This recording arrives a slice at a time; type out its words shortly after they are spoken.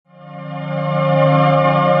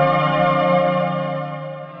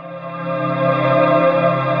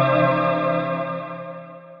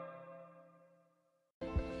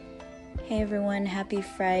Happy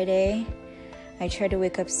Friday. I tried to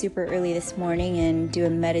wake up super early this morning and do a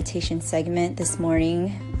meditation segment this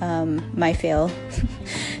morning. My fail.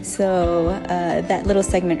 So that little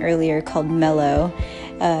segment earlier called Mellow,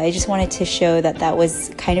 I just wanted to show that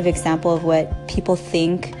was kind of example of what people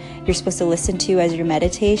think you're supposed to listen to as your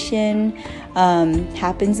meditation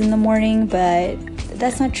happens in the morning, but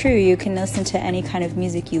that's not true. You can listen to any kind of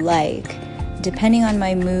music you like. Depending on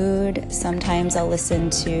my mood, sometimes I'll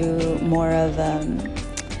listen to more of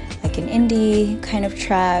like an indie kind of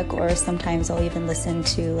track, or sometimes I'll even listen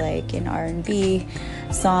to like an R&B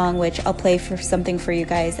song, which I'll play for something for you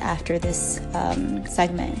guys after this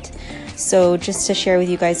segment. So just to share with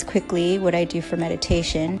you guys quickly what I do for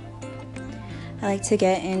meditation, I like to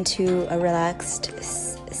get into a relaxed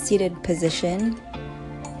seated position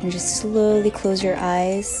and just slowly close your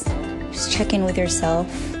eyes. Just check in with yourself.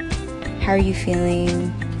 How are you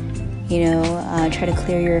feeling? Try to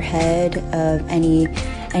clear your head of any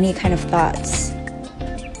kind of thoughts.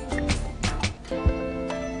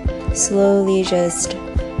 Slowly just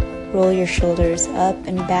roll your shoulders up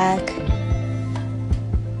and back.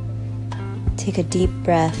 Take a deep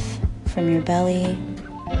breath from your belly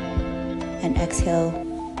and exhale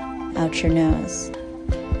out your nose.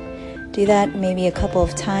 Do that maybe a couple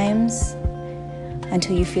of times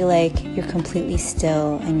until you feel like you're completely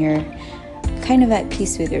still and you're kind of at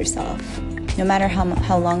peace with yourself. No matter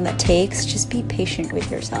how long that takes, just be patient with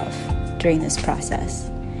yourself during this process.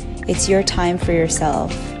 It's your time for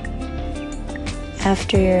yourself.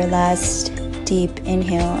 After your last deep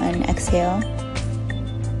inhale and exhale,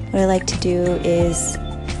 what I like to do is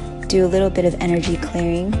do a little bit of energy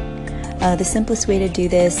clearing. The simplest way to do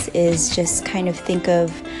this is just kind of think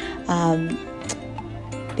of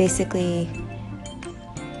basically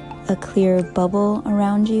a clear bubble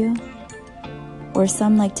around you. Or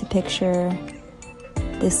some like to picture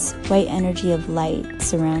this white energy of light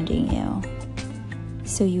surrounding you.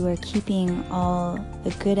 So you are keeping all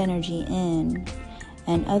the good energy in,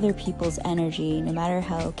 and other people's energy, no matter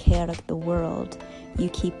how chaotic the world, you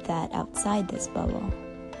keep that outside this bubble.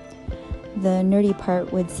 The nerdy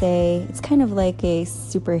part would say it's kind of like a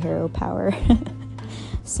superhero power.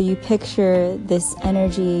 So you picture this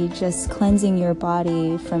energy just cleansing your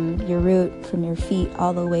body from your root, from your feet,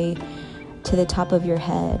 all the way to the top of your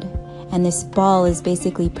head. And this ball is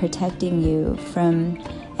basically protecting you from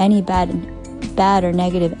any bad or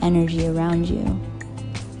negative energy around you.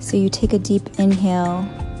 So you take a deep inhale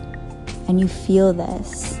and you feel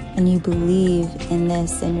this and you believe in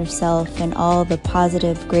this and yourself and all the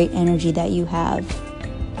positive, great energy that you have.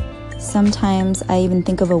 Sometimes I even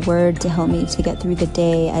think of a word to help me to get through the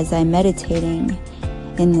day as I'm meditating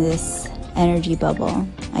in this energy bubble.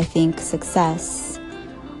 I think success,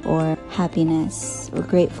 or happiness, or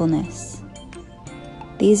gratefulness.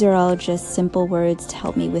 These are all just simple words to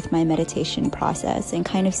help me with my meditation process and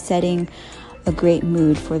kind of setting a great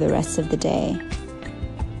mood for the rest of the day.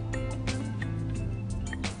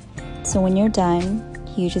 So when you're done,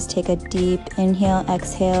 you just take a deep inhale,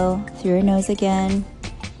 exhale through your nose again.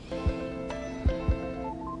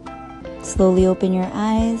 Slowly open your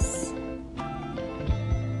eyes.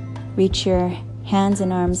 Reach your hands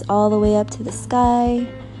and arms all the way up to the sky,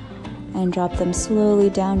 and drop them slowly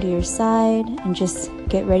down to your side, and just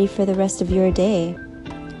get ready for the rest of your day.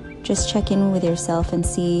 Just check in with yourself and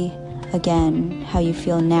see again how you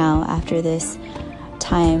feel now after this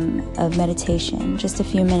time of meditation. Just a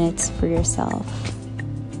few minutes for yourself.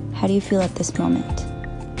 How do you feel at this moment?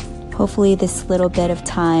 Hopefully this little bit of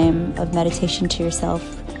time of meditation to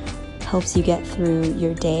yourself helps you get through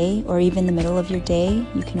your day, or even the middle of your day.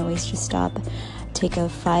 You can always just stop, take a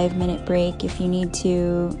 5-minute break if you need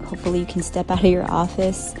to. Hopefully you can step out of your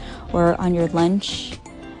office or on your lunch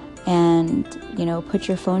and, put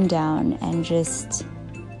your phone down and just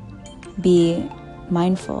be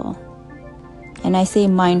mindful. And I say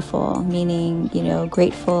mindful, meaning,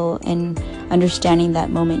 grateful and understanding that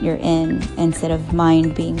moment you're in instead of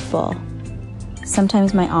mind being full.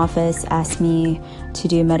 Sometimes my office asks me to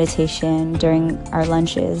do meditation during our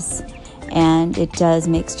lunches, and it does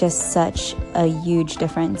makes just such a huge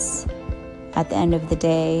difference at the end of the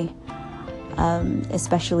day,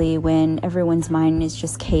 especially when everyone's mind is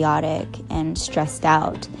just chaotic and stressed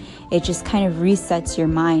out. It just kind of resets your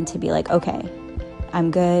mind to be like, okay,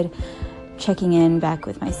 I'm good, checking in back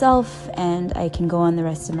with myself, and I can go on the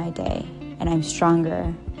rest of my day, and I'm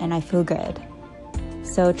stronger, and I feel good.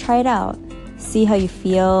 So try it out. See how you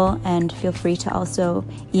feel, and feel free to also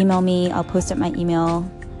email me. I'll post up my email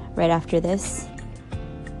right after this,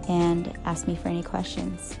 and ask me for any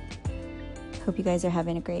questions. Hope you guys are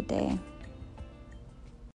having a great day.